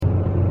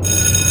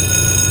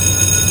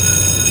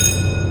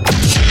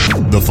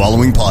The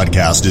following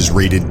podcast is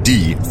rated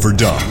D for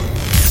dumb.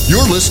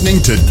 You're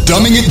listening to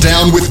Dumbing It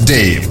Down with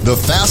Dave, the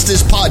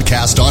fastest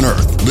podcast on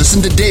earth.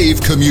 Listen to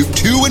Dave commute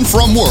to and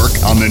from work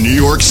on the New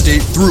York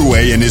State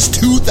Thruway in his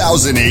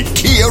 2008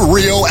 Kia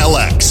Rio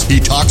LX. He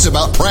talks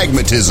about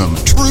pragmatism,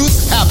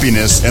 truth,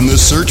 happiness, and the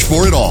search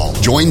for it all.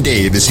 Join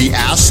Dave as he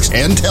asks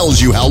and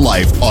tells you how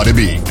life ought to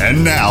be.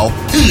 And now,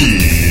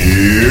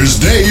 here's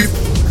Dave.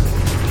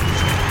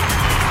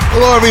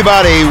 Hello,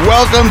 everybody.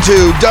 Welcome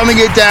to Dumbing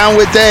It Down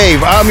with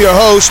Dave. I'm your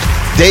host,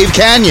 Dave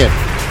Canyon.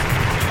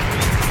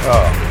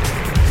 Oh,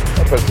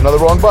 I pressed another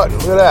wrong button.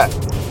 Look at that.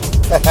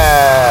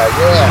 Yeah.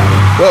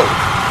 Whoa.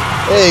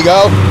 There you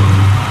go.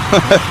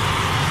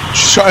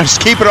 Just trying to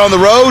keep it on the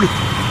road,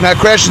 not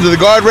crash into the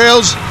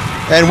guardrails,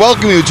 and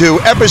welcome you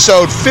to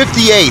episode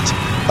 58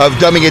 of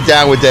Dumbing It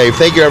Down with Dave.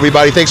 Thank you,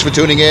 everybody. Thanks for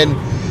tuning in.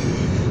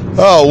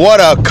 Oh,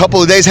 what a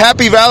couple of days.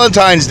 Happy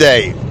Valentine's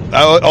Day.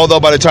 Although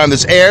by the time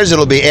this airs,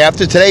 it'll be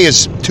after. Today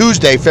is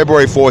Tuesday,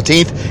 February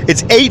 14th.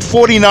 It's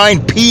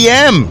 8:49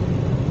 p.m.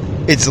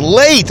 It's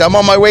late. I'm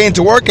on my way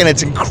into work, and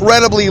it's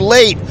incredibly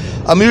late.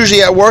 I'm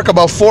usually at work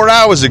about 4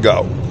 hours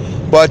ago.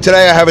 But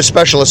today I have a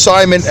special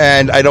assignment,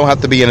 and I don't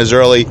have to be in as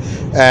early.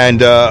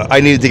 And I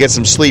needed to get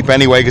some sleep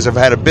anyway because I've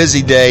had a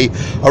busy day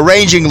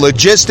arranging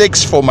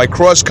logistics for my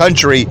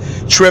cross-country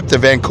trip to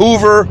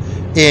Vancouver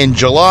in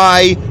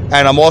July,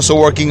 and I'm also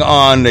working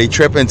on a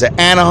trip into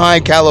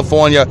Anaheim,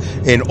 California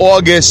in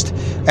August,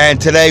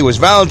 and today was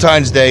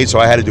Valentine's Day, so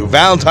I had to do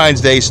Valentine's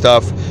Day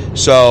stuff.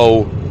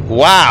 So,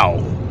 wow.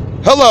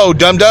 Hello,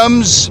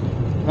 dum-dums.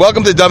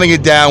 Welcome to Dumbing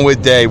It Down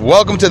with Dave.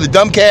 Welcome to the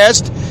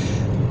Dumbcast.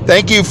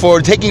 Thank you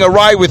for taking a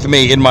ride with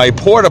me in my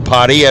porta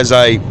potty as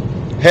I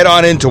head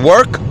on into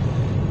work.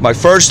 My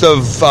first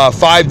of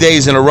 5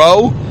 days in a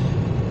row,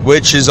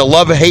 which is a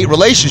love-hate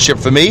relationship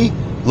for me.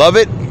 Love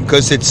it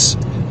because it's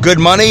good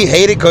money,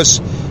 hate it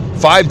because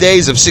 5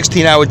 days of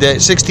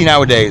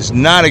 16-hour days.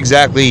 Not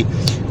exactly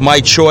my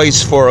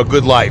choice for a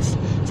good life,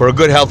 for a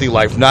good, healthy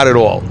life. Not at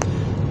all.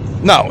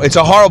 No, it's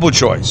a horrible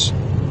choice.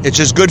 It's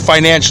just good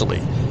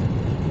financially.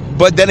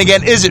 But then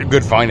again, is it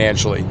good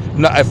financially?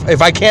 No,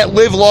 if I can't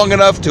live long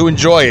enough to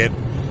enjoy it,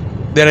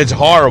 then it's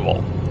horrible.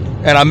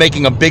 And I'm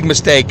making a big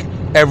mistake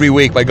every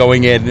week by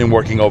going in and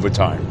working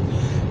overtime.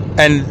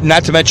 And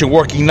not to mention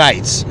working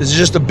nights. This is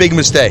just a big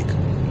mistake.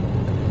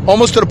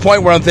 Almost to the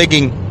point where I'm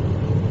thinking,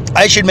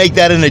 I should make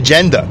that an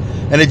agenda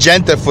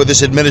for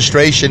this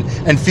administration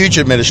and future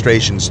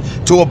administrations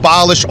to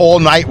abolish all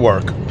night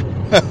work.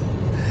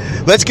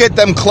 Let's get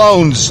them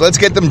clones. Let's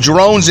get them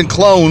drones and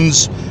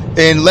clones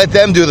and let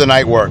them do the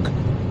night work.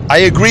 I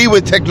agree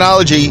with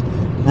technology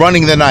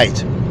running the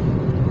night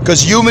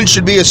because humans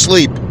should be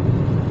asleep.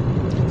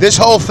 This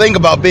whole thing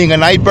about being a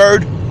night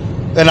bird,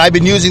 and I've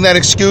been using that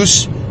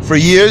excuse for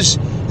years,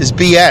 is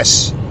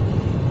BS.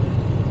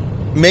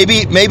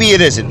 Maybe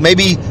it isn't.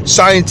 Maybe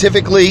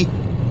scientifically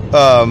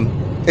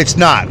it's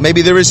not.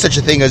 Maybe there is such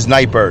a thing as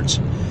night birds.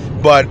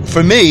 But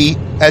for me,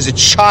 as a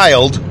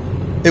child,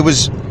 it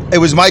was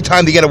my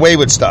time to get away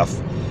with stuff.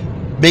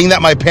 Being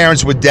that my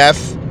parents were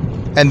deaf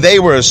and they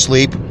were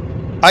asleep,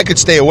 I could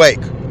stay awake.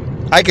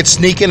 I could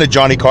sneak in a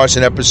Johnny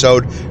Carson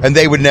episode and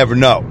they would never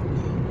know.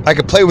 I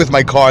could play with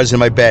my cars in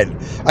my bed.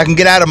 I can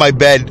get out of my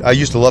bed. I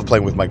used to love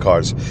playing with my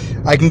cars.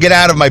 I can get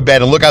out of my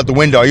bed and look out the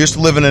window. I used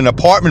to live in an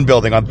apartment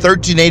building on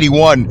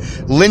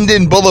 1381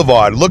 Linden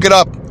Boulevard. Look it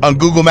up on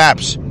Google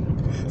Maps.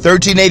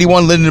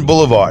 1381 Linden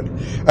Boulevard.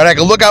 And I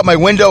could look out my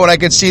window and I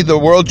could see the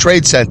World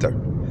Trade Center.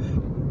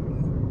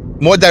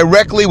 More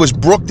directly was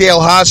Brookdale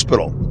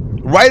Hospital.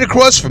 Right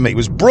across from me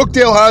was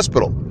Brookdale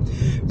Hospital.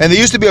 And there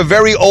used to be a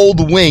very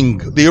old wing.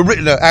 The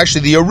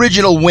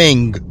original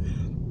wing.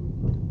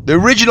 The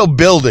original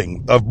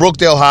building of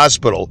Brookdale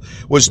Hospital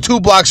was 2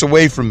 blocks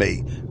away from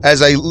me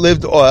as I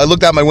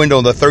looked out my window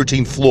on the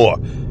 13th floor.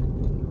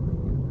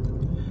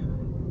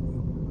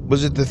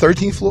 Was it the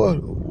 13th floor?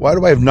 Why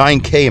do I have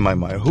 9K in my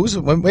mind?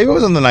 Maybe I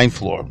was on the 9th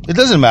floor. It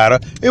doesn't matter.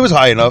 It was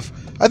high enough.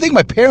 I think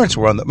my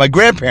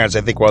grandparents,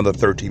 I think, were on the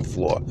 13th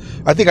floor.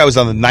 I think I was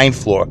on the 9th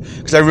floor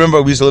because I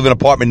remember we used to live in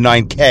apartment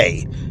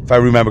 9K, if I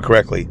remember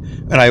correctly.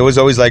 And I was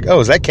always like, oh,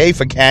 is that K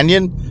for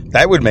Canyon?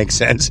 That would make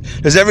sense.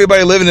 Does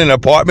everybody live in an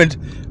apartment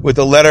with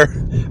the letter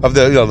of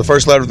the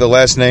first letter of the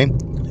last name?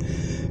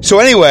 So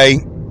anyway,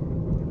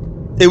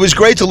 it was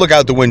great to look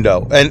out the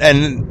window.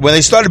 And when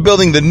they started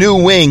building the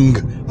new wing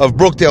of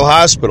Brookdale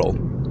Hospital,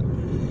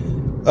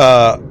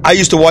 I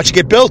used to watch it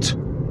get built.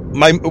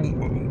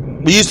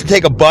 We used to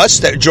take a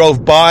bus that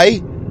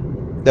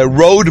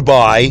rode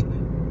by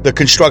the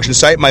construction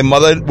site. My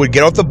mother would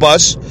get off the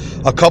bus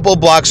a couple of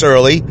blocks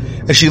early,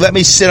 and she let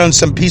me sit on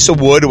some piece of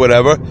wood or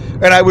whatever,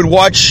 and I would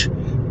watch,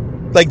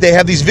 like they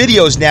have these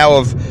videos now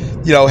of,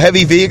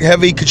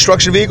 heavy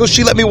construction vehicles.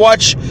 She let me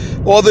watch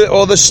all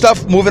the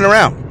stuff moving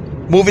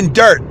around, moving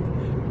dirt.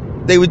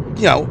 They would,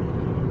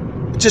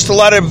 just a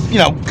lot of,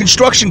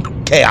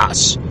 construction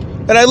chaos.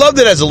 And I loved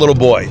it as a little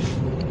boy.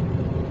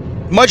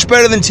 Much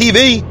better than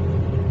TV.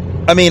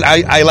 I mean,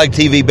 I like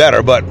TV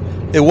better, but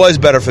it was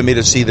better for me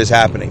to see this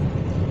happening.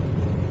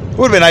 It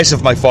would have been nice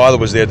if my father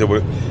was there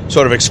to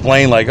sort of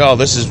explain, like, oh,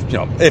 this is,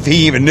 if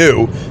he even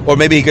knew, or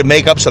maybe he could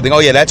make up something. Oh,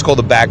 yeah, that's called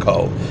a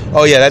backhoe.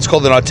 Oh, yeah, that's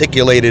called an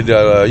articulated,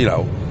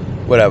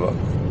 whatever.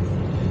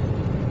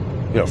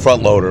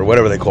 Front loader,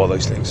 whatever they call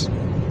those things.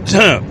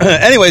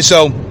 Anyway,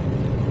 so I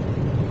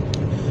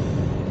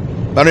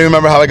don't even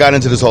remember how I got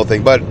into this whole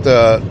thing, but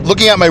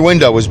looking out my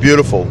window was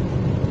beautiful.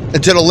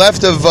 And to the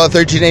left of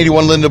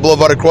 1381 Linden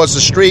Boulevard, across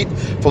the street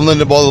from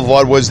Linden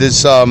Boulevard, was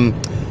this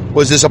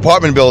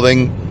apartment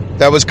building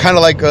that was kind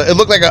of like it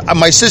looked like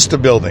my sister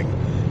building,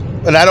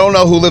 and I don't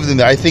know who lived in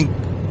there. I think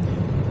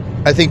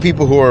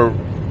people who are,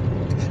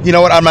 you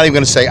know what? I'm not even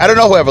going to say. I don't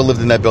know who ever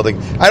lived in that building.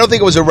 I don't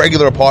think it was a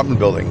regular apartment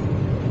building.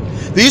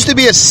 There used to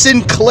be a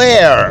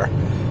Sinclair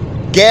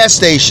gas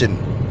station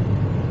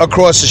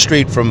across the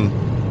street from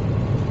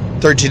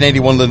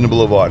 1381 Linden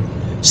Boulevard.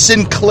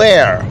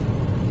 Sinclair,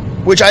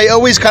 which I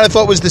always kind of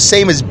thought was the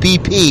same as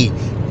BP,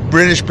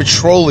 British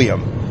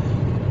Petroleum.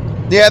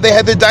 Yeah, they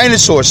had the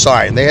dinosaur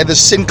sign. They had the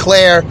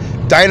Sinclair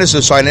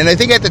dinosaur sign. And I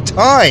think at the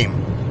time,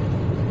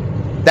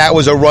 that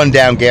was a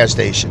rundown gas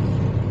station.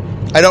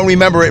 I don't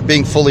remember it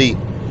being fully,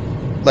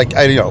 I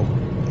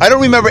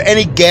don't remember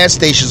any gas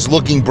stations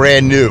looking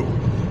brand new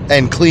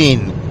and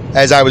clean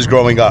as I was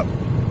growing up.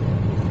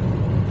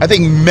 I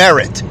think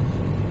Merit.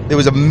 There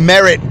was a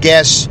Merit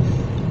gas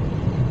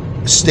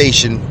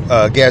station,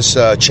 gas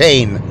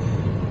chain,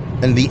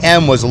 and the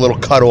M was a little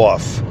cut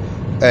off.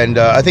 And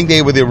I think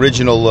they were the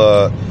original,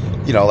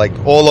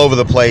 all over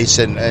the place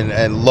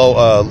and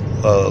low,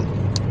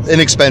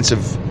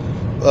 inexpensive,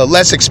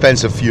 less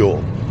expensive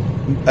fuel.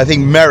 I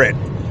think Merit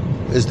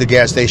is the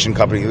gas station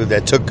company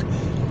that took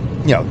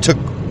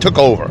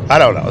over. I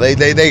don't know.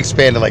 They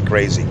expanded like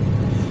crazy.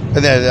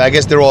 And then I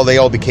guess they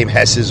all became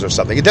Hesses or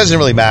something. It doesn't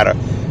really matter.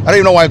 I don't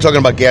even know why I'm talking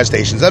about gas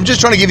stations. I'm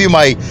just trying to give you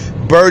my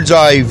bird's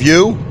eye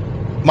view,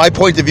 my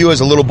point of view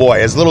as a little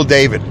boy, as little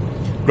David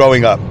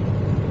growing up.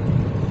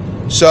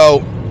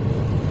 So,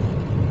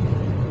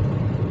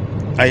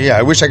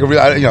 I wish I could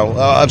really,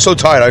 I'm so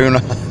tired. I don't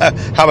even know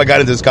how I got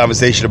into this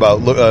conversation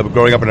about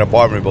growing up in an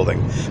apartment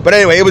building. But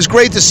anyway, it was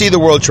great to see the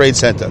World Trade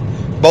Center.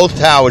 Both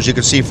towers you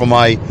could see from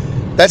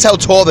that's how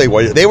tall they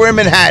were. They were in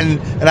Manhattan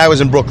and I was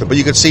in Brooklyn, but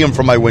you could see them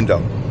from my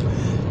window.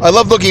 I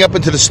love looking up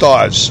into the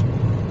stars.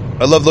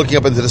 I love looking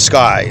up into the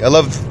sky. I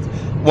love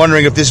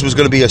wondering if this was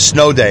going to be a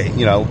snow day,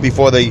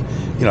 before it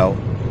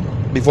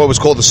was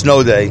called a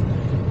snow day.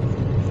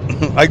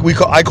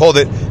 I called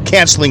it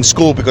canceling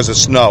school because of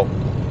snow.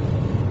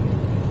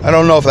 I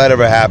don't know if that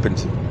ever happened.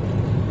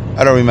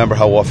 I don't remember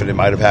how often it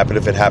might have happened,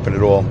 if it happened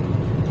at all.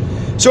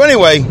 So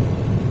anyway,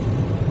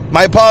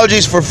 my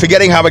apologies for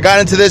forgetting how I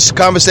got into this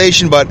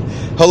conversation, but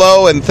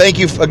hello and thank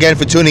you again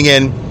for tuning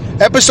in.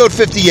 Episode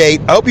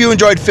 58. I hope you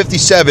enjoyed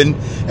 57.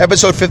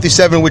 Episode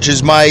 57, which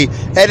is my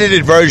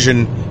edited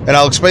version, and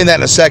I'll explain that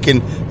in a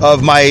second,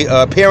 of my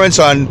appearance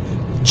on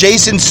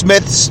Jason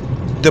Smith's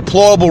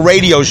deplorable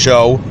radio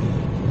show,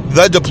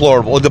 The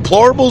Deplorable.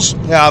 Deplorables?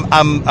 Yeah,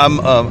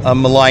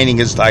 I'm maligning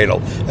his title,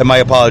 and my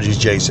apologies,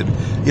 Jason.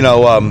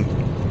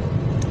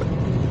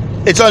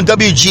 It's on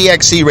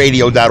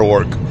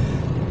WGXCradio.org.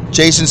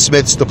 Jason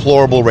Smith's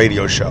deplorable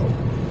radio show.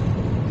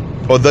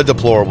 Or The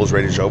Deplorables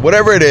radio show.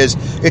 Whatever it is,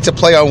 it's a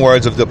play on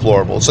words of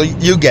deplorable. So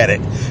you get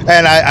it.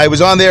 And I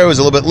was on there. It was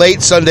a little bit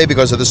late Sunday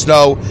because of the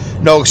snow.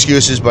 No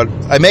excuses, but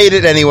I made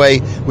it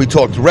anyway. We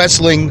talked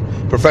wrestling,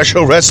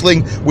 professional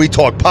wrestling. We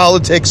talked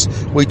politics.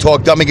 We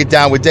talked dumbing it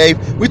down with Dave.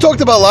 We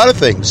talked about a lot of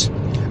things.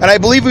 And I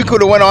believe we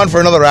could have went on for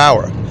another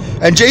hour.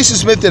 And Jason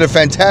Smith did a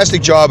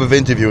fantastic job of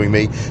interviewing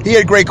me. He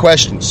had great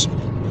questions.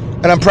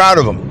 And I'm proud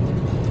of him.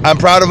 I'm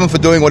proud of him for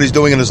doing what he's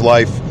doing in his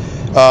life.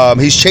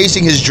 He's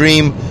chasing his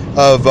dream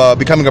of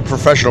becoming a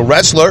professional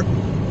wrestler.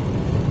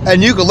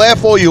 And you can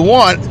laugh all you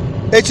want.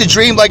 It's a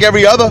dream like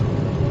every other.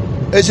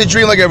 It's a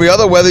dream like every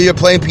other, whether you're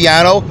playing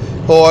piano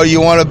or you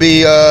want to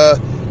be a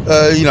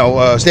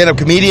stand-up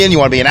comedian, you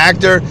want to be an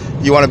actor,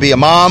 you want to be a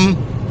mom,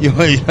 you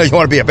want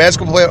to be a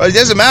basketball player. It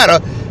doesn't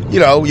matter.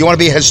 You want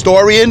to be a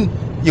historian,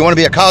 you want to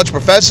be a college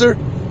professor,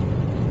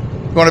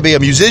 you want to be a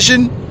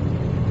musician.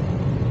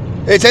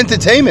 It's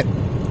entertainment.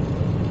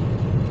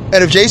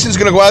 And if Jason's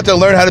going to go out there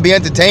and learn how to be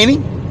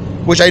entertaining,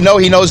 which I know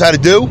he knows how to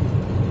do,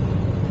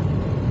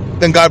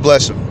 then God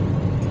bless him.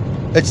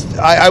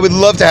 I would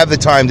love to have the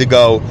time to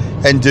go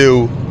and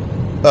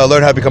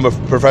learn how to become a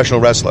professional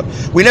wrestler.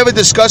 We never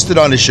discussed it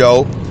on the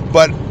show,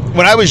 but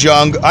when I was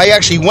young, I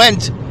actually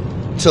went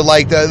to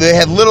they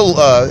had little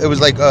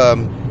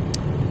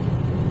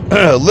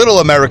Little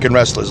American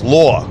Wrestlers,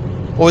 Law.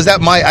 Or was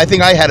that I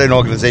think I had an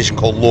organization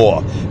called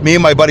Law. Me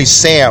and my buddy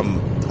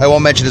Sam, I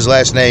won't mention his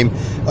last name,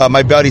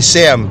 my buddy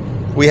Sam,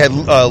 we had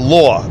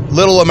Law,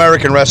 Little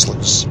American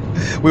Wrestlers.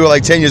 We were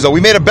like 10 years old.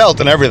 We made a belt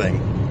and everything.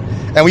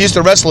 And we used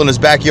to wrestle in his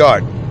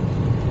backyard.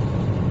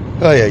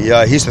 Oh,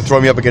 yeah. He used to throw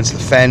me up against the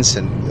fence,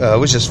 and it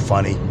was just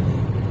funny.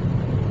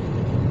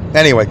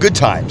 Anyway, good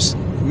times.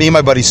 Me and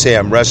my buddy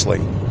Sam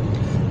wrestling.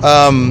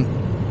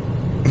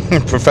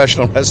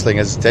 Professional wrestling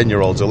as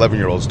 10-year-olds,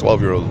 11-year-olds,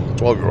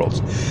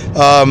 12-year-olds.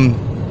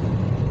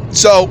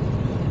 So,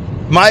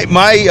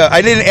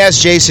 I didn't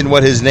ask Jason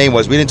what his name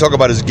was. We didn't talk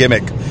about his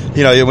gimmick.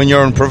 You know, when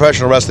you're in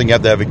professional wrestling, you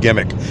have to have a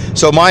gimmick.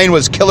 So mine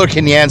was Killer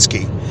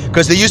Kenyansky,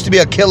 because there used to be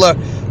a Killer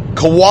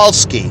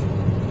Kowalski,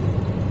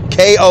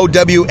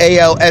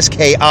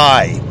 Kowalski.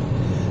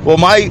 Well,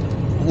 my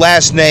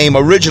last name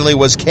originally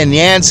was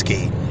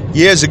Kenyansky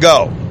years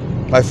ago.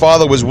 My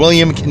father was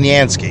William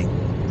Kenyansky,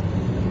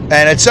 and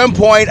at some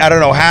point, I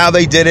don't know how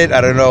they did it.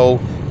 I don't know.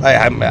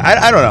 I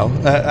don't know.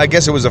 I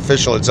guess it was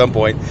official at some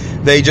point.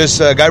 They just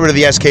got rid of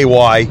the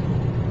SKY.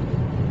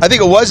 I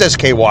think it was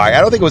SKY.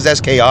 I don't think it was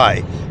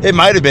SKI. It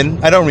might have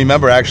been. I don't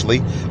remember,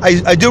 actually.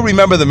 I do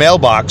remember the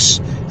mailbox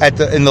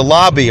in the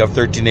lobby of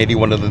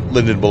 1381 of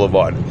Linden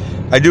Boulevard.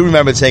 I do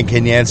remember it saying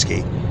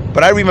Kenyansky.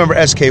 But I remember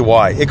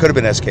SKY. It could have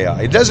been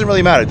SKI. It doesn't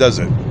really matter, does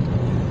it?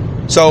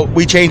 So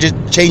we changed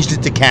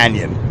it to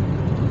Canyon.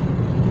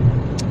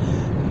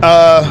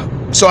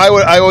 So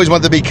I always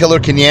wanted to be Killer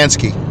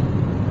Kenyansky.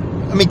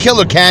 I mean,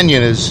 Killer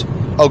Canyon is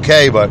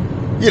okay, but,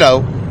 you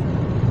know,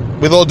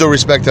 with all due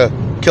respect to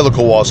Killer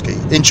Kowalski,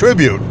 in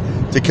tribute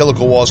to Killer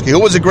Kowalski, who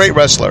was a great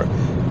wrestler.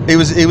 He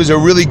was a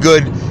really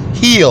good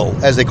heel,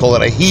 as they call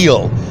it, a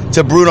heel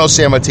to Bruno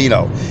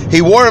Sammartino.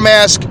 He wore a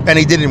mask and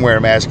he didn't wear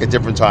a mask at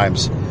different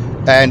times.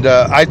 And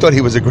I thought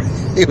he was a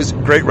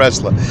great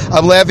wrestler.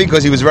 I'm laughing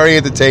because he was very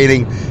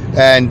entertaining,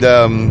 and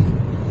I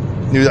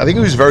think he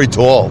was very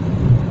tall.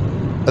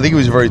 I think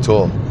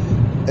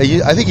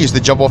he used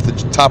to jump off the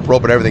top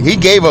rope and everything. He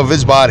gave of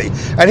his body.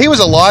 And he was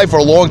alive for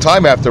a long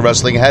time after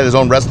wrestling and had his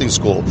own wrestling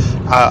school.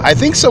 I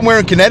think somewhere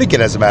in Connecticut,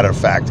 as a matter of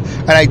fact.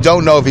 And I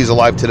don't know if he's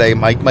alive today.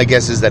 My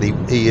guess is that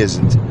he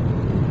isn't.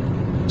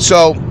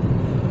 So,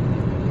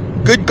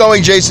 good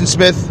going, Jason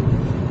Smith.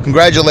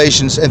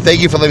 Congratulations. And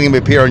thank you for letting me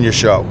appear on your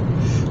show.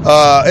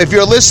 If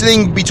you're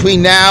listening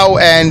between now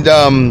and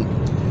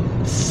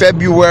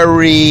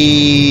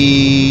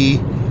February...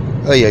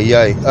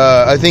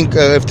 I think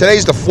if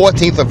today's the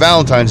 14th of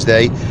Valentine's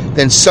Day,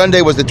 then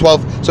Sunday was the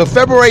 12th. So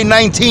February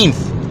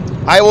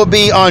 19th, I will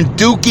be on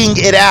Duking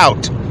It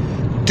Out.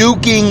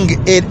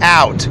 Duking It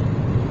Out.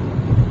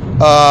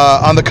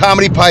 On the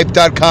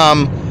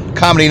ComedyPipe.com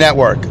Comedy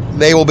Network.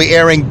 They will be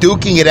airing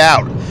Duking It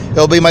Out.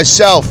 It'll be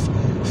myself,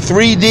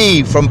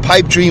 3D from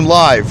Pipe Dream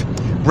Live,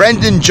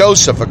 Brendan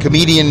Joseph, a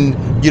comedian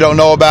you don't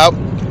know about,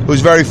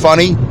 who's very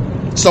funny,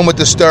 somewhat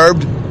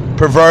disturbed,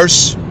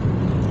 perverse,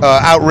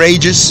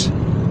 outrageous,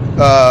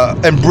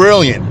 and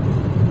brilliant.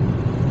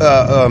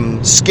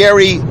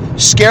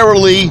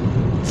 Scarily,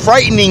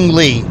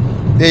 frighteningly,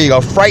 there you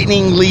go,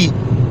 frighteningly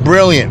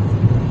brilliant.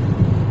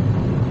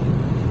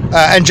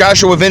 And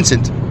Joshua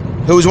Vincent,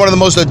 who is one of the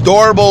most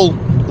adorable,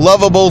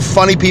 lovable,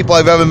 funny people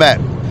I've ever met.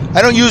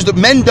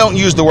 Men don't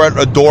use the word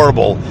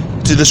adorable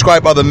to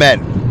describe other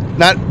men.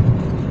 Not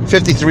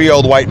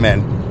 53-year-old white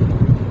men.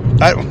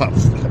 I don't know.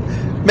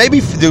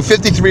 Maybe do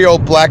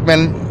 53-year-old black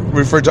men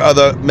refer to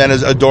other men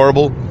as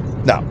adorable?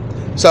 No.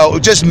 So,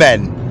 just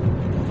men.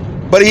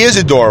 But he is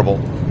adorable.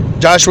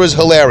 Joshua's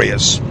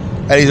hilarious.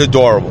 And he's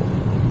adorable.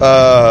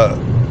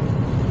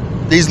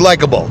 He's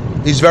likable.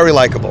 He's very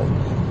likable.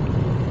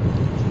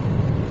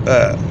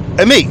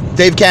 And me,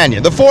 Dave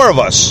Canyon. The four of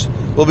us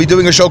will be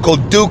doing a show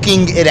called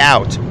Duking It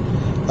Out.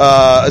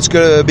 It's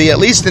going to be at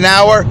least an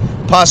hour,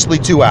 possibly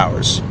 2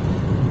 hours.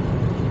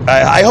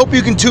 I hope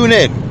you can tune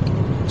in.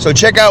 So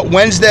check out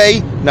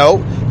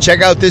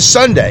check out this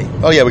Sunday.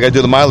 Oh, yeah, we got to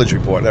do the mileage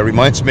report. That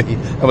reminds me.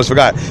 I almost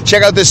forgot.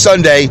 Check out this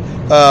Sunday,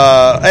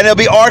 and it'll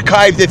be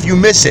archived if you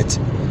miss it.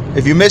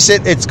 If you miss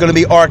it, it's going to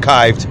be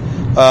archived.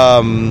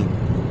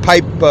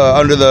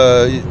 Under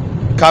the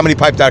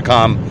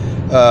ComedyPipe.com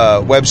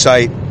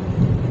website.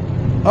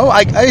 Oh,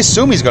 I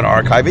assume he's going to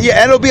archive it.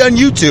 Yeah, and it'll be on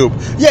YouTube.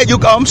 Yeah,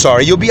 I'm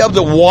sorry. You'll be able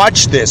to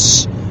watch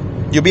this.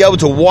 You'll be able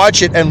to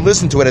watch it and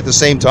listen to it at the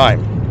same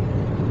time.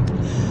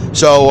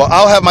 So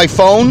I'll have my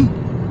phone,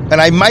 and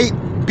I might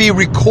be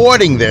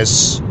recording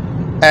this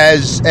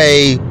as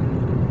a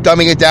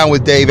Dumbing It Down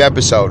with Dave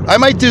episode. I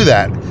might do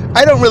that.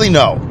 I don't really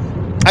know.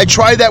 I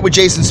tried that with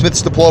Jason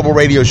Smith's Deplorable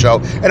Radio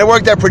Show, and it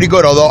worked out pretty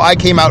good, although I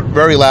came out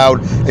very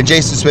loud and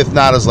Jason Smith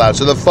not as loud.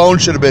 So the phone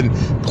should have been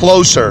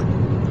closer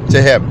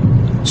to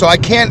him. So I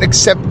can't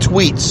accept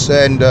tweets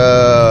and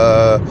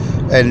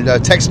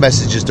text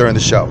messages during the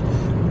show.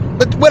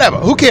 But whatever.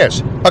 Who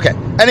cares? Okay.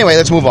 Anyway,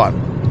 let's move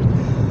on.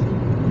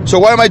 So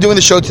why am I doing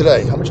the show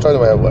today? How much time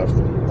do I have left?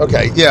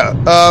 Okay, yeah.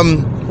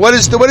 What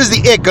is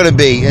the it going to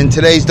be in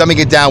today's Dumbing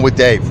It Down with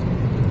Dave?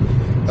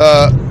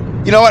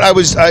 You know what? I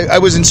was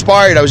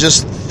inspired. I was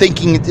just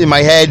thinking in my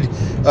head.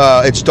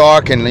 It's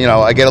dark, and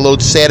I get a little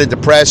sad and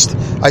depressed.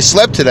 I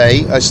slept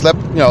today. I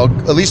slept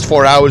at least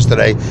 4 hours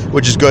today,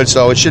 which is good.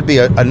 So it should be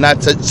a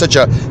not such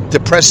a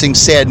depressing,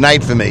 sad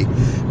night for me.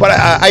 But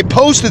I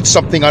posted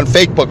something on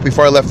Facebook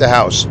before I left the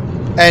house,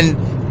 and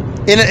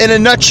in a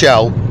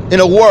nutshell,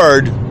 in a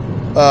word.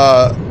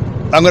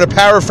 I'm going to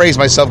paraphrase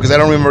myself because I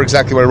don't remember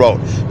exactly what I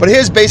wrote. But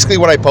here's basically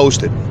what I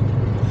posted.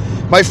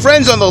 My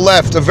friends on the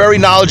left are very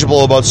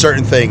knowledgeable about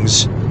certain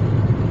things,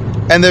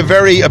 and they're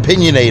very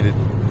opinionated,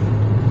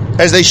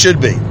 as they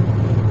should be.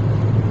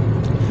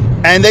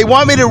 And they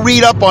want me to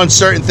read up on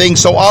certain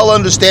things so I'll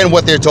understand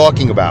what they're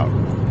talking about.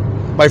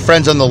 my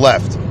friends on the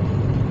left.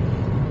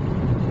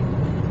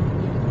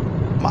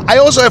 I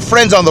also have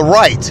friends on the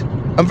right.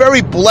 I'm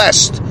very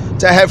blessed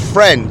to have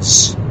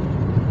friends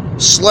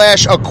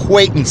 /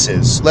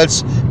 acquaintances.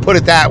 Let's put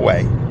it that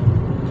way.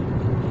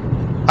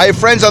 I have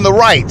friends on the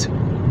right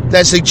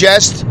that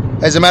suggest,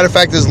 as a matter of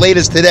fact, as late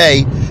as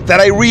today, that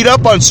I read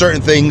up on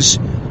certain things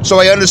so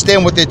I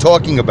understand what they're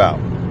talking about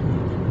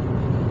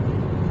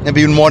and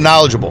be more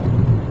knowledgeable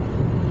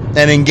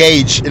and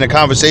engage in a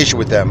conversation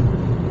with them.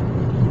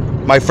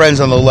 My friends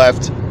on the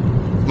left,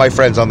 my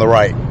friends on the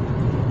right.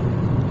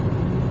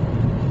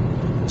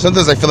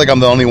 Sometimes I feel like I'm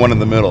the only one in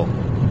the middle.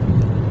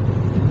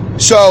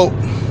 So,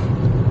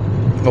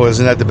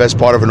 isn't that the best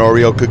part of an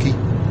Oreo cookie?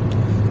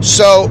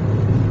 So,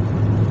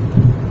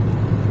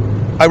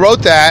 I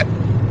wrote that,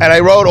 and I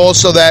wrote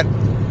also that,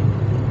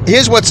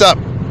 here's what's up,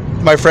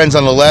 my friends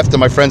on the left and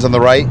my friends on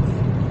the right.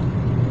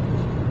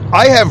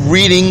 I have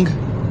reading,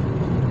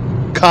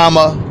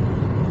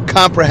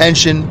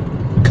 comprehension,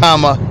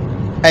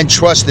 and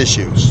trust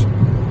issues.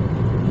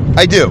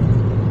 I do.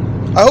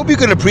 I hope you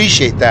can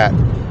appreciate that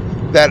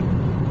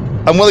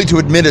I'm willing to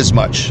admit as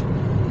much.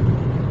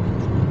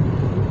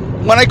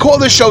 When I call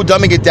this show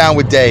Dumbing It Down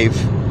with Dave,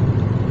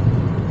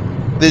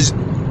 there's,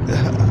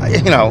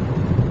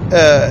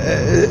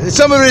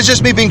 some of it is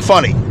just me being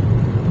funny.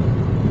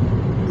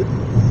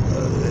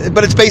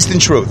 But it's based in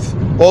truth.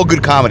 All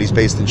good comedy is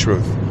based in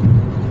truth.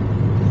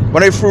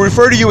 When I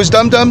refer to you as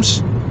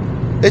dum-dums,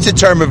 it's a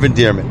term of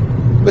endearment.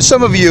 But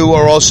some of you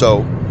are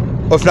also,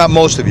 or if not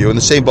most of you, in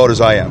the same boat as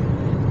I am.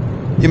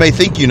 You may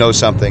think you know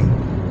something.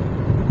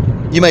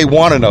 You may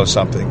want to know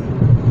something.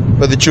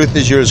 But the truth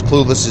is you're as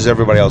clueless as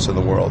everybody else in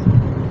the world.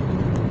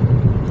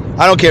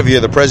 I don't care if you're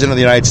the President of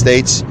the United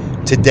States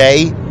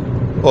today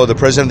or the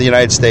President of the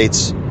United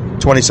States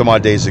 20 some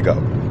odd days ago.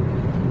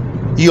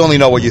 You only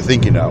know what you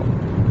think you know.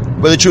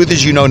 But the truth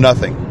is you know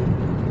nothing.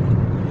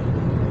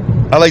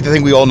 I like to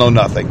think we all know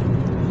nothing.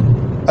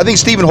 I think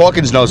Stephen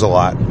Hawking knows a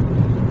lot.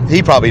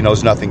 He probably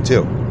knows nothing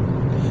too.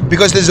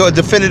 Because there's a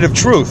definitive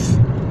truth.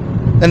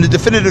 And the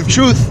definitive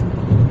truth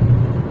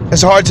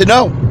is hard to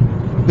know.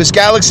 This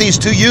galaxy is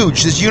too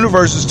huge. This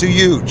universe is too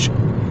huge.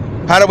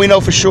 How do we know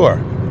for sure?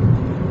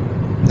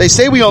 They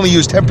say we only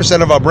use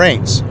 10% of our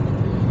brains.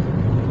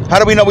 How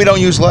do we know we don't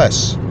use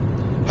less?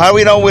 How do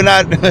we know we're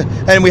not,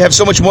 and we have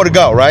so much more to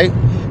go, right?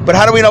 But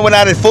how do we know we're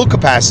not at full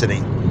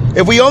capacity?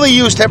 If we only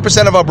use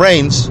 10% of our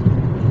brains,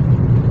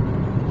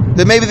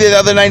 then maybe the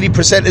other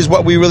 90% is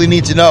what we really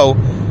need to know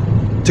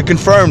to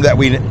confirm that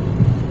we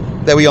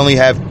only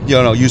have,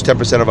 use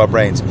 10% of our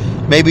brains.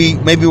 Maybe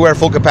we're at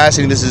full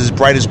capacity and this is as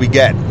bright as we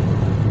get.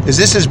 Is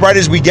this as bright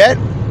as we get?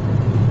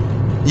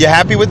 You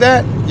happy with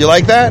that? You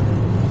like that?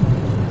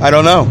 I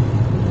don't know.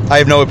 I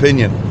have no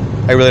opinion.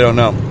 I really don't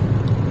know.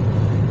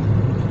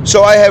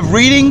 So I have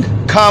reading,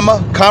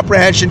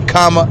 comprehension,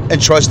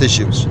 and trust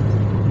issues.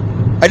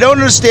 I don't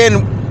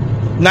understand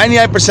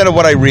 99% of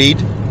what I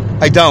read.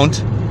 I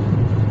don't.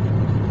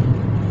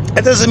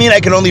 That doesn't mean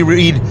I can only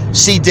read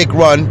See Dick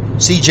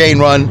Run, See Jane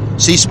Run,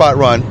 See Spot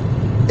Run.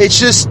 It's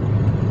just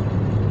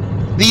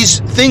these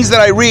things that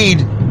I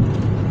read,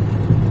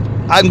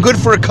 I'm good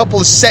for a couple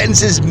of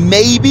sentences,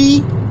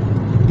 maybe.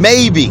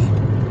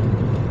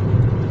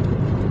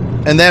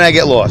 And then I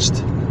get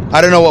lost.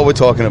 I don't know what we're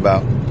talking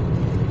about.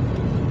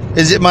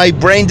 Is it my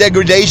brain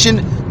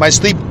degradation, my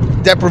sleep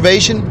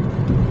deprivation,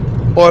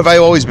 or have I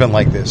always been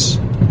like this?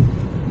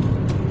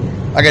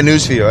 I got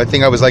news for you. I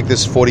think I was like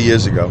this 40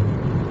 years ago.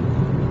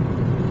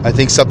 I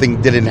think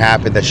something didn't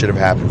happen that should have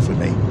happened for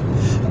me.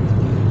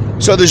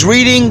 So there's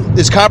reading,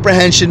 there's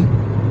comprehension,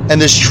 and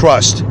there's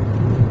trust.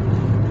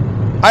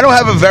 I don't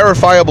have a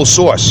verifiable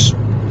source.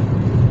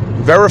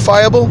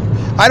 Verifiable?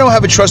 I don't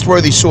have a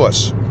trustworthy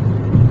source.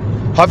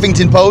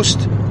 Huffington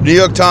Post, New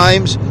York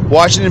Times,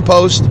 Washington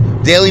Post,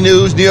 Daily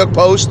News, New York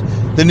Post,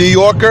 The New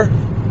Yorker,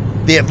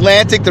 The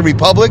Atlantic, The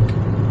Republic.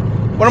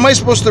 What am I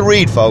supposed to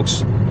read,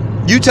 folks?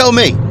 You tell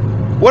me.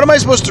 What am I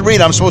supposed to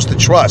read I'm supposed to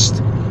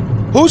trust?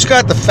 Who's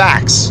got the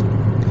facts?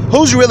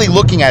 Who's really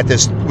looking at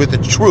this with the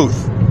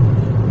truth?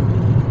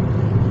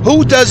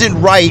 Who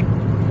doesn't write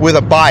with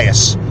a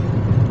bias,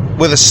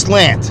 with a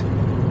slant?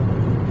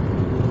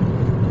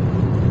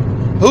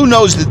 Who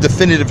knows the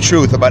definitive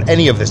truth about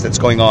any of this that's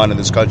going on in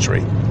this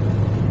country?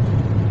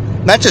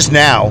 Not just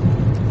now,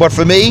 but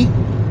for me,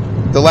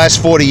 the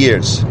last 40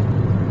 years.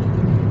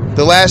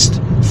 The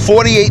last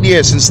 48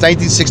 years since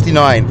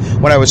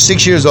 1969, when I was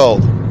 6 years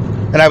old,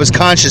 and I was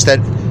conscious that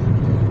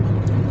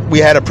we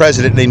had a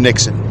president named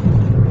Nixon.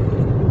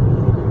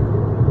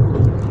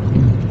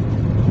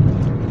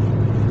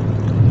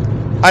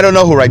 I don't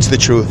know who writes the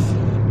truth.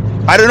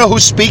 I don't know who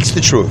speaks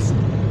the truth.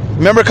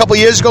 Remember a couple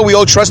years ago, we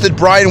all trusted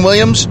Brian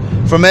Williams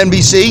from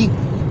NBC?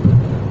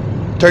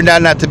 Turned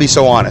out not to be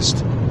so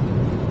honest.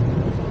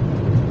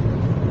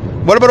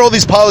 What about all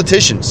these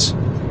politicians?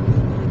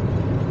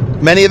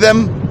 Many of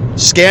them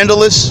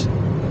scandalous,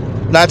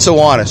 not so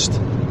honest.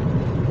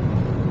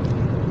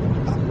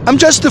 I'm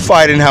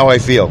justified in how I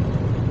feel.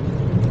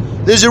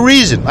 There's a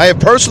reason. I have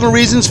personal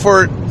reasons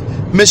for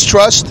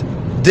mistrust,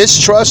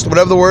 distrust,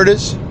 whatever the word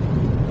is.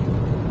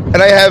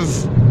 And I have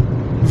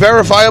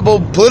verifiable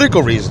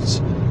political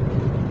reasons.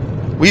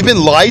 We've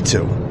been lied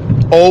to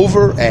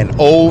over and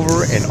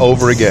over and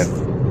over again.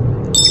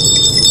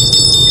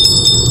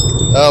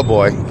 Oh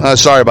boy.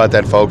 Sorry about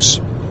that, folks.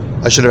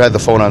 I should have had the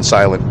phone on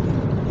silent.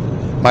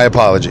 My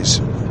apologies.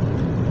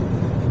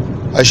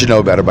 I should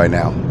know better by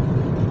now.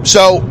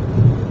 So,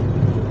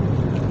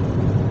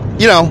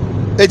 you know,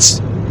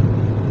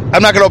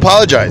 I'm not going to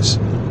apologize.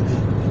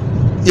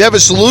 You have a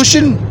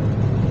solution?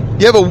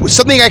 You have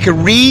something I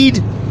can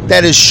read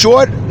that is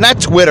short?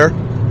 Not Twitter.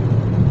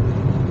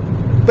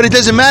 But it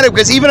doesn't matter,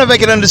 because even if I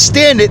can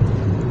understand it,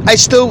 I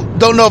still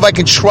don't know if I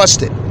can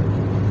trust it.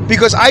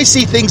 Because I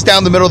see things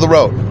down the middle of the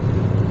road.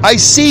 I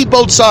see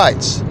both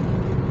sides.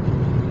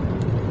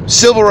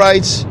 Civil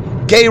rights,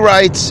 gay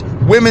rights,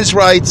 women's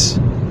rights,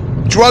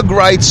 drug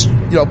rights,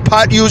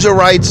 pot user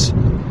rights,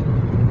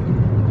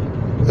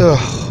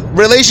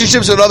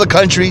 relationships with other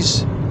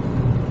countries.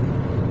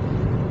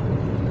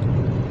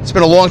 It's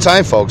been a long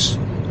time, folks.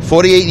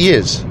 48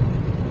 years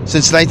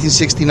since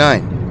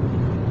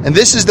 1969. And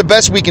this is the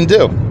best we can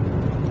do.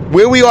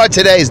 Where we are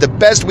today is the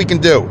best we can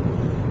do.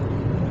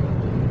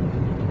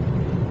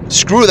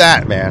 Screw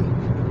that, man.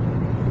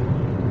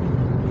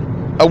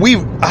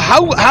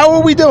 How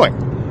are we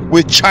doing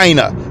with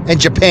China and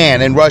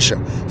Japan and Russia?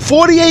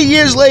 48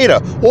 years later,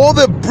 all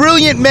the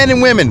brilliant men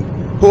and women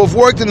who have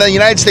worked in the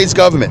United States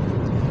government.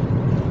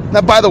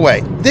 Now, by the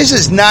way, this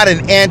is not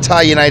an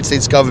anti-United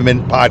States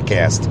government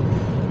podcast.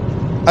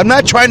 I'm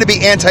not trying to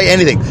be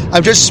anti-anything.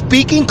 I'm just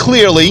speaking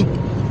clearly.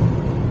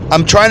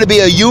 I'm trying to be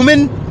a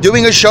human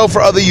doing a show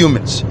for other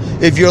humans.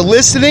 If you're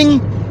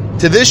listening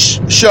to this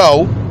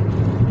show,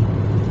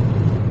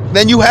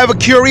 then you have a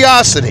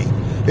curiosity.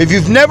 If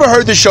you've never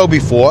heard the show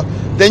before,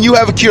 then you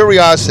have a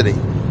curiosity.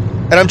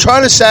 And I'm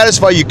trying to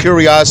satisfy your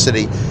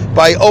curiosity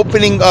by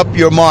opening up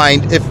your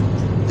mind, if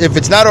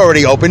it's not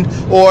already open,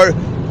 or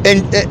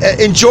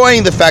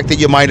enjoying the fact that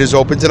your mind is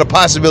open to the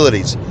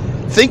possibilities.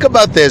 Think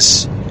about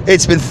this.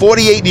 It's been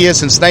 48 years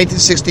since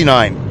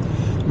 1969.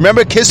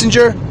 Remember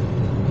Kissinger?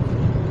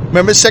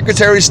 Remember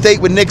Secretary of State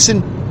with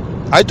Nixon?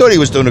 I thought he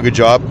was doing a good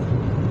job.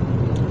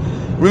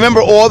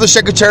 Remember all the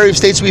Secretary of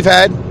States we've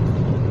had?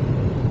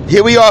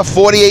 Here we are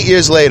 48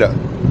 years later.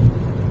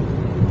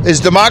 Is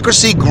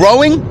democracy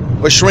growing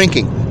or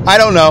shrinking? I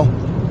don't know.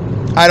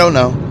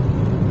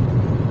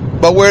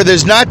 But where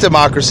there's not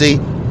democracy,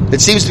 it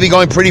seems to be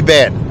going pretty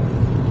bad.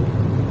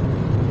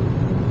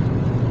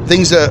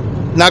 Things are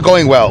not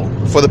going well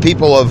for the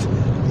people of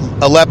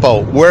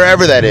Aleppo,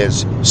 wherever that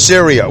is,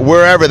 Syria,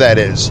 wherever that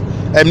is,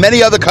 and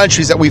many other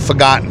countries that we've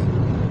forgotten,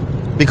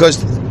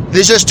 because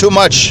there's just too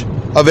much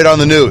of it on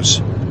the news,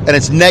 and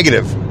it's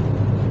negative.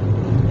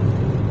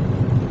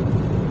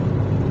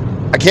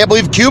 I can't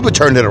believe Cuba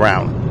turned it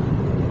around.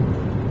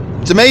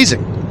 It's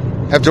amazing.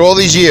 After all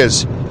these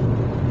years.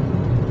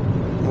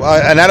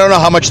 And I don't know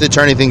how much they're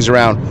turning things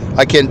around.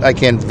 I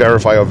can't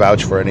verify or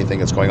vouch for anything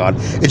that's going on.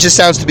 It just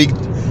sounds to be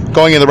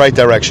going in the right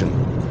direction.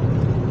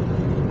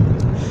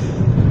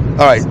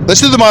 All right, let's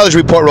do the mileage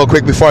report real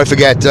quick before I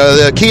forget.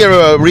 The Kia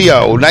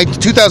Rio,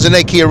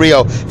 2008 Kia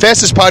Rio,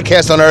 fastest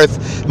podcast on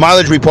earth.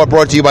 Mileage report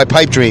brought to you by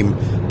Pipe Dream.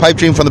 Pipe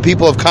Dream from the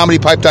people of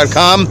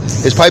comedypipe.com.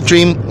 Is Pipe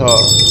Dream...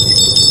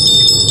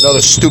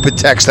 another stupid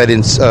text I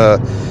didn't...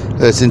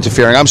 that's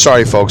interfering. I'm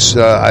sorry, folks.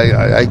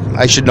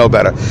 I should know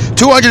better.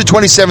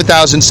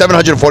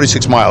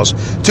 227,746 miles.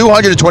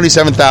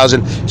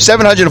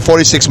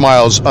 227,746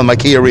 miles on my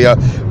Kia Rio.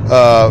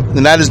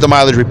 And that is the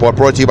mileage report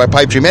brought to you by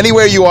Pipe Dream.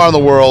 Anywhere you are in the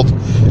world,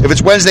 if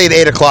it's Wednesday at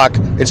 8 o'clock,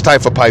 it's time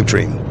for Pipe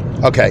Dream.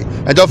 Okay.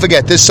 And don't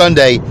forget, this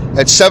Sunday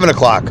at 7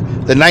 o'clock,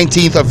 the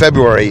 19th of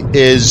February,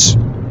 is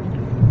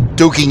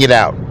Duking It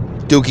Out.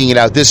 Duking It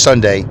Out this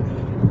Sunday,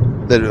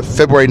 the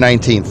February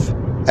 19th.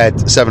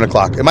 At 7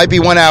 o'clock. It might be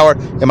 1 hour.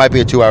 It might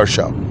be a 2-hour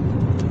show.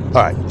 All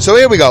right. So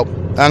here we go.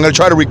 I'm going to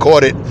try to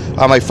record it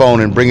on my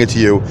phone and bring it to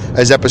you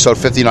as episode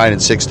 59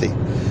 and 60.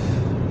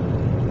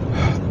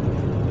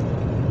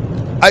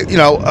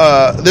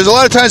 There's a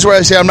lot of times where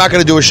I say I'm not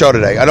going to do a show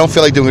today. I don't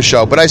feel like doing a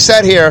show. But I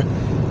sat here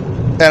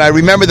and I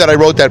remembered that I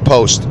wrote that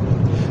post.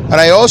 And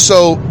I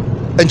also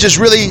am just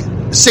really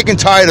sick and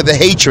tired of the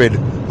hatred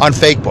on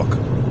Fakebook.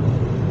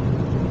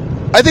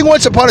 I think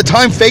once upon a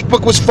time,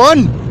 Fakebook was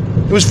fun.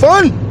 It was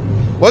fun.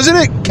 Wasn't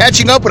it?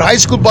 Catching up with high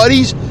school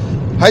buddies,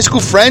 high school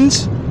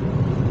friends.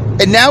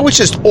 And now it's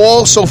just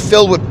all so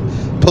filled with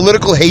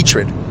political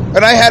hatred.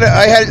 And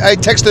I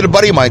texted a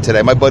buddy of mine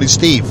today, my buddy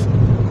Steve.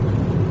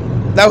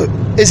 Now,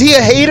 is he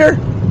a hater?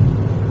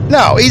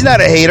 No, he's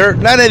not a hater.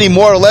 Not any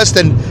more or less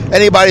than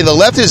anybody on the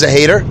left is a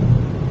hater.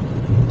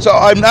 So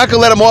I'm not going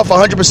to let him off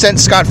 100%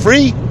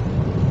 scot-free.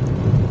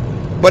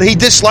 But he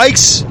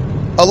dislikes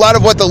a lot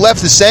of what the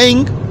left is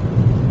saying.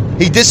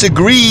 He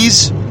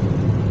disagrees.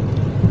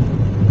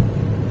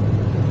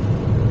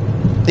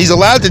 He's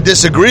allowed to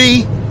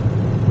disagree,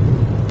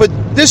 but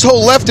this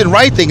whole left and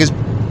right thing is,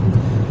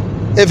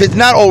 if it's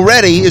not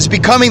already, is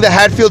becoming the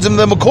Hatfields and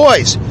the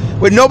McCoys,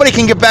 where nobody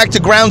can get back to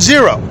ground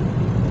zero.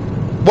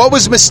 What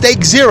was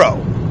mistake zero?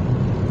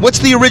 What's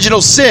the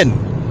original sin?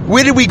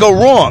 Where did we go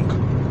wrong?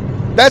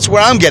 That's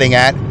where I'm getting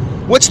at.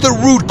 What's the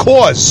root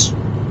cause?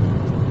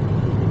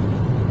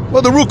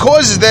 Well, the root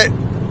cause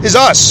is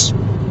us.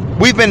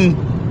 We've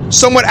been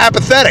somewhat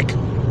apathetic.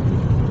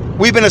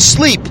 We've been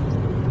asleep.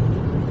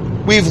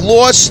 We've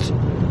lost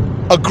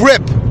a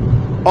grip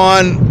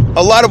on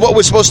a lot of what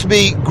we're supposed to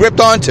be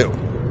gripped onto.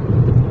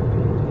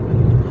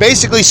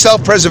 Basically,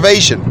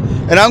 self-preservation.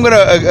 And I'm going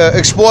to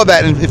explore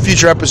that in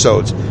future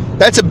episodes.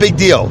 That's a big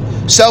deal.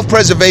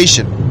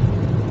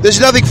 Self-preservation.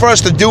 There's nothing for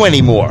us to do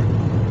anymore.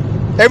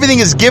 Everything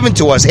is given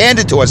to us,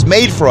 handed to us,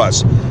 made for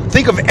us.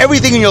 Think of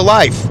everything in your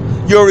life.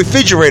 Your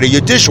refrigerator,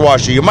 your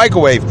dishwasher, your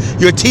microwave,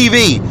 your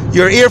TV,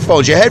 your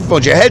earphones, your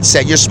headphones, your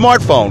headset, your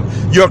smartphone,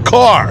 your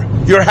car,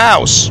 your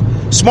house.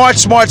 Smart,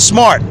 smart,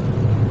 smart.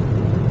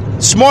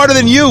 Smarter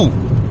than you.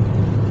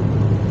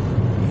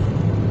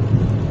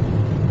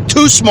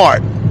 Too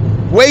smart.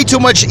 Way too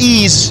much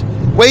ease.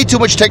 Way too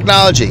much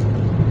technology.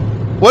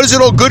 What is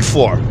it all good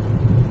for?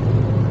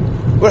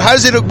 What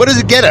does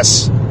it get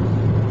us?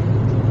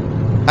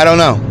 I don't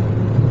know.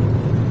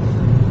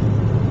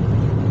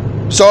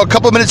 So a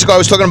couple of minutes ago, I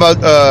was talking about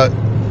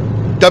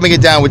dumbing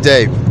it down with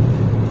Dave.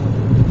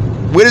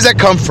 Where does that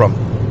come from?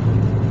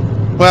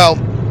 Well,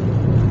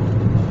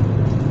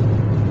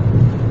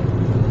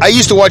 I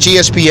used to watch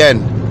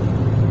ESPN,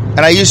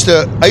 and I used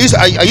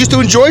to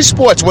enjoy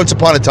sports once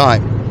upon a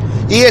time.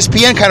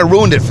 ESPN kind of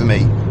ruined it for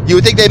me. You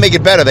would think they'd make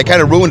it better. They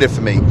kind of ruined it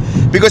for me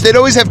because they'd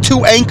always have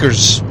two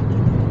anchors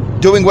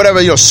doing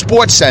whatever,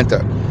 Sports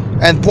Center,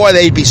 and boy,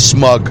 they'd be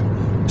smug,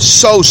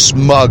 so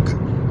smug.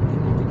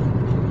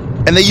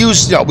 And they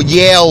used,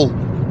 Yale.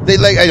 They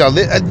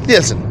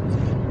listen.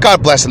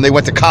 God bless them. They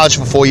went to college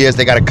for 4 years.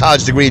 They got a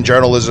college degree in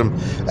journalism,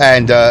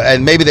 and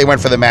maybe they went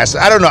for the master.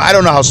 I don't know. I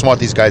don't know how smart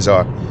these guys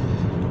are,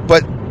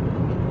 but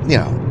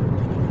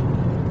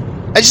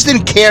I just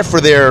didn't care for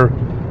their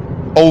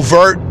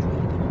overt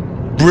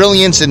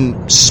brilliance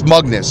and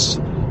smugness.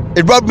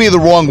 It rubbed me the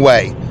wrong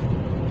way.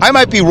 I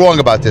might be wrong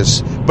about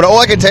this, but all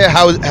I can tell you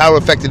how it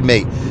affected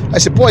me. I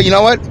said, boy, you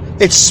know what?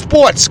 It's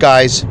sports,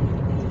 guys.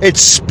 It's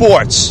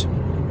sports.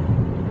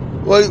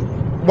 Well,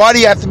 why do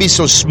you have to be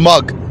so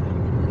smug?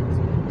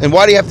 And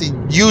why do you have to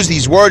use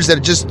these words that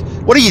are just,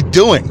 what are you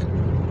doing?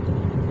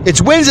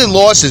 It's wins and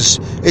losses.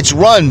 It's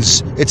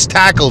runs. It's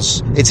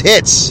tackles. It's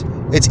hits.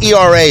 It's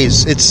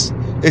ERAs. It's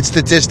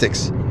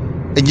statistics.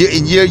 And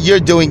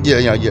you're doing,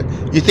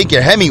 you think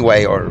you're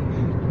Hemingway or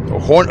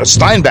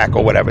Steinbeck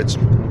or whatever. It's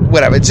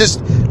whatever. It's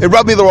just, it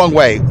rubbed me the wrong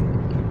way.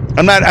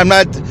 I'm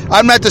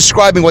not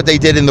describing what they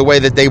did in the way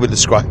that they would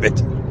describe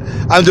it.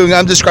 I'm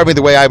describing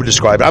the way I would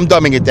describe it. I'm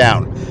dumbing it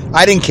down.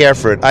 I didn't care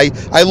for it.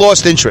 I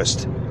lost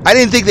interest. I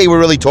didn't think they were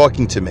really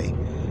talking to me.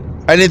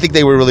 I didn't think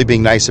they were really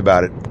being nice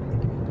about it.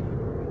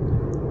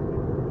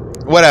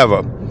 Whatever.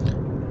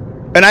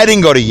 And I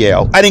didn't go to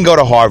Yale. I didn't go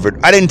to Harvard.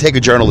 I didn't take a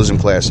journalism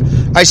class.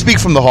 I speak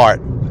from the heart.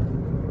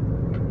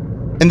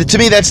 And to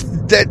me, that's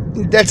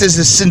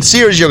as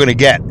sincere as you're going to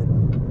get.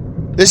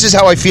 This is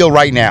how I feel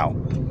right now.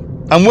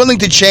 I'm willing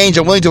to change.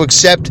 I'm willing to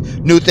accept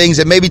new things.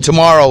 And maybe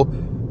tomorrow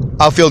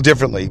I'll feel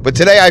differently. But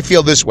today I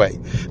feel this way.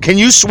 Can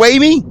you sway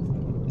me?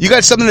 You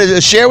got something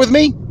to share with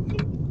me?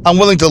 I'm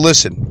willing to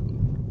listen.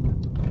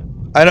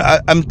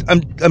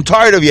 I'm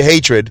tired of your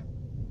hatred.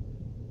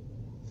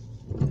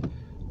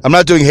 I'm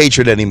not doing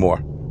hatred anymore.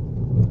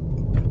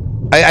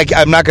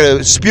 I'm not going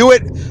to spew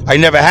it. I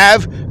never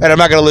have, and I'm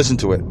not going to listen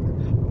to it.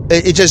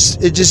 It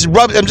just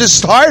rubs. I'm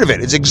just tired of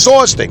it. It's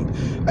exhausting,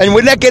 and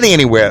we're not getting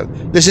anywhere.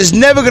 This is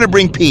never going to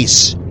bring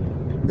peace.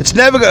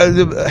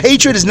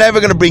 Hatred is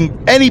never going to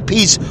bring any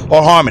peace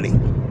or harmony.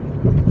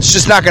 It's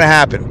just not going to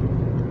happen,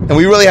 and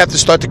we really have to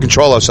start to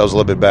control ourselves a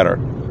little bit better.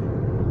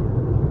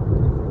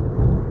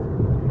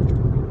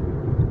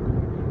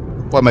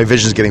 Boy, my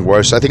vision's getting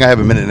worse. I think I have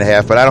a minute and a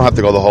half, but I don't have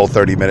to go the whole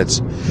 30 minutes.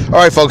 All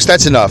right, folks,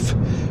 that's enough.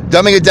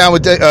 Dumbing it down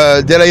with, did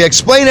I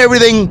explain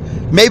everything?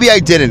 Maybe I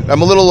didn't.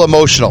 I'm a little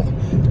emotional,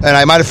 and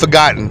I might have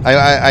forgotten.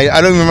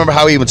 I don't even remember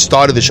how I even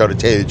started the show, to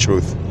tell you the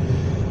truth.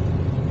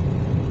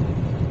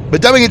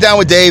 But Dumbing It Down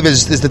with Dave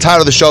is the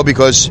title of the show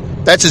because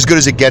that's as good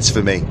as it gets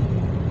for me.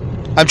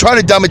 I'm trying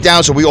to dumb it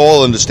down so we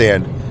all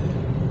understand.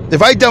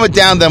 If I dumb it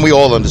down, then we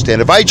all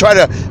understand. If I try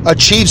to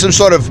achieve some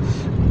sort of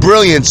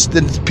brilliance,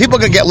 then people are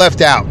going to get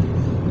left out.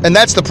 And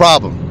that's the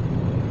problem.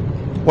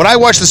 When I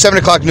watch the 7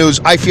 o'clock news,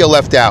 I feel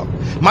left out.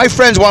 My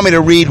friends want me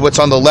to read what's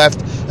on the left,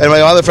 and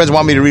my other friends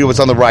want me to read what's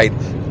on the right.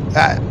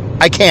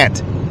 I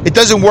can't. It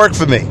doesn't work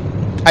for me.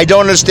 I don't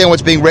understand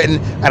what's being written,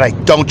 and I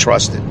don't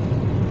trust it.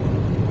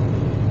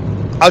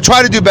 I'll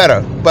try to do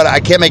better, but I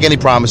can't make any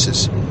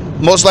promises.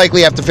 Most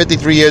likely, after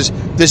 53 years,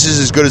 this is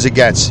as good as it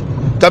gets.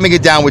 Dumbing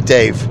It Down with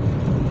Dave.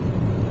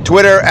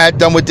 Twitter,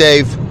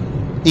 @DumbWithDave.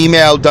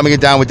 Email,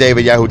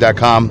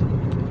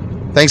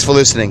 dumbingitdownwithdave@yahoo.com. Thanks for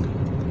listening.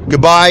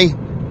 Goodbye,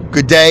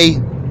 good day,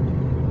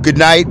 good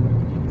night,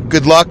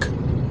 good luck,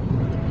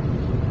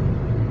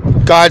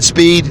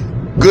 Godspeed,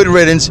 good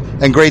riddance,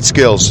 and great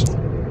skills.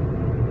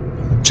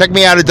 Check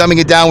me out at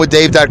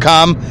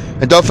dumbingitdownwithdave.com.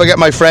 And don't forget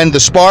my friend, The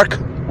Spark,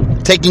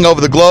 taking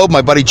over the globe,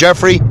 my buddy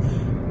Jeffrey,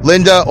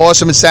 Linda,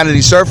 Awesome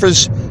Insanity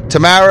Surfers,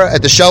 Tamara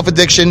at The Shelf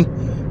Addiction,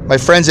 my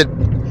friends at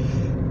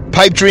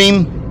Pipe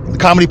Dream,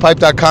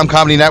 comedypipe.com,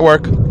 Comedy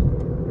Network,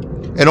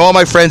 and all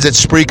my friends at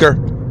Spreaker,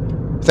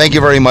 thank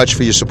you very much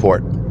for your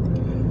support.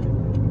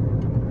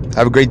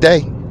 Have a great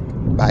day.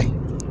 Bye.